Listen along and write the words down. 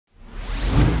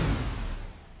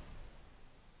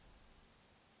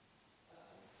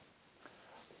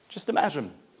Just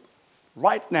imagine,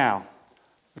 right now,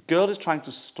 the girl is trying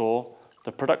to store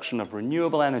the production of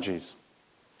renewable energies.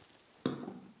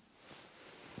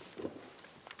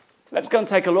 Let's go and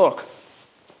take a look.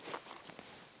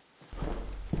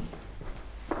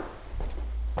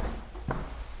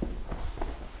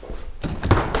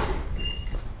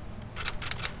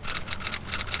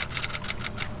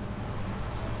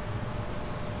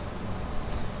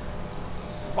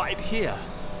 Right here,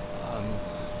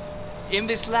 in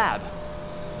this lab.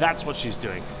 That's what she's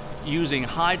doing, using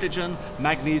hydrogen,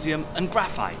 magnesium, and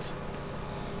graphite.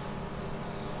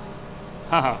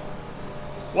 Haha.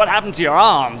 What happened to your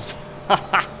arms?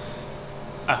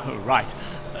 Oh, right.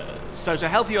 So to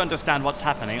help you understand what's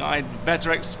happening, I'd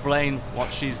better explain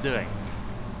what she's doing.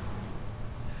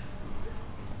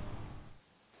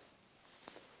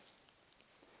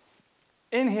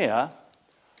 In here,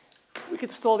 we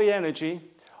could store the energy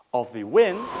of the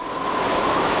wind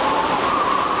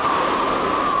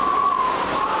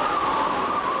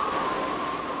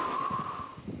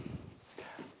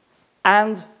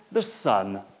and the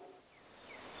sun.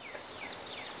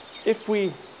 If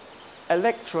we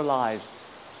electrolyze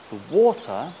the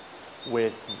water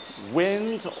with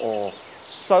wind or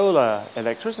solar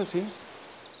electricity,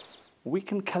 we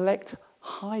can collect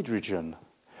hydrogen,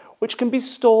 which can be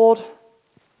stored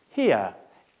here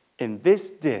in this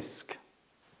disc.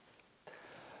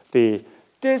 The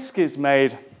disc is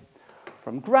made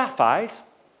from graphite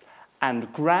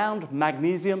and ground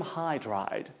magnesium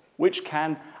hydride, which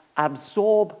can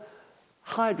absorb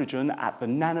hydrogen at the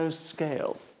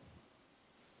nanoscale.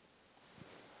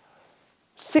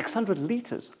 600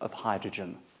 liters of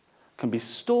hydrogen can be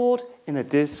stored in a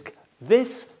disc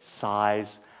this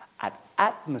size at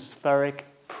atmospheric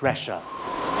pressure.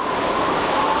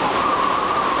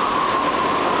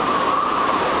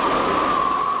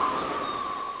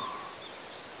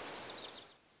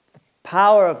 The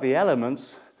power of the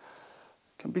elements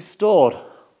can be stored.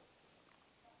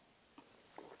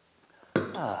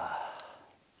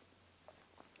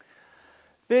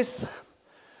 This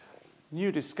new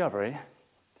discovery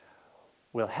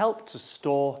will help to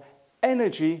store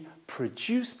energy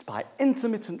produced by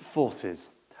intermittent forces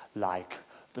like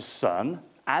the sun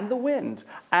and the wind,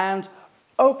 and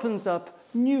opens up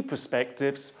new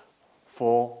perspectives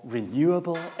for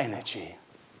renewable energy.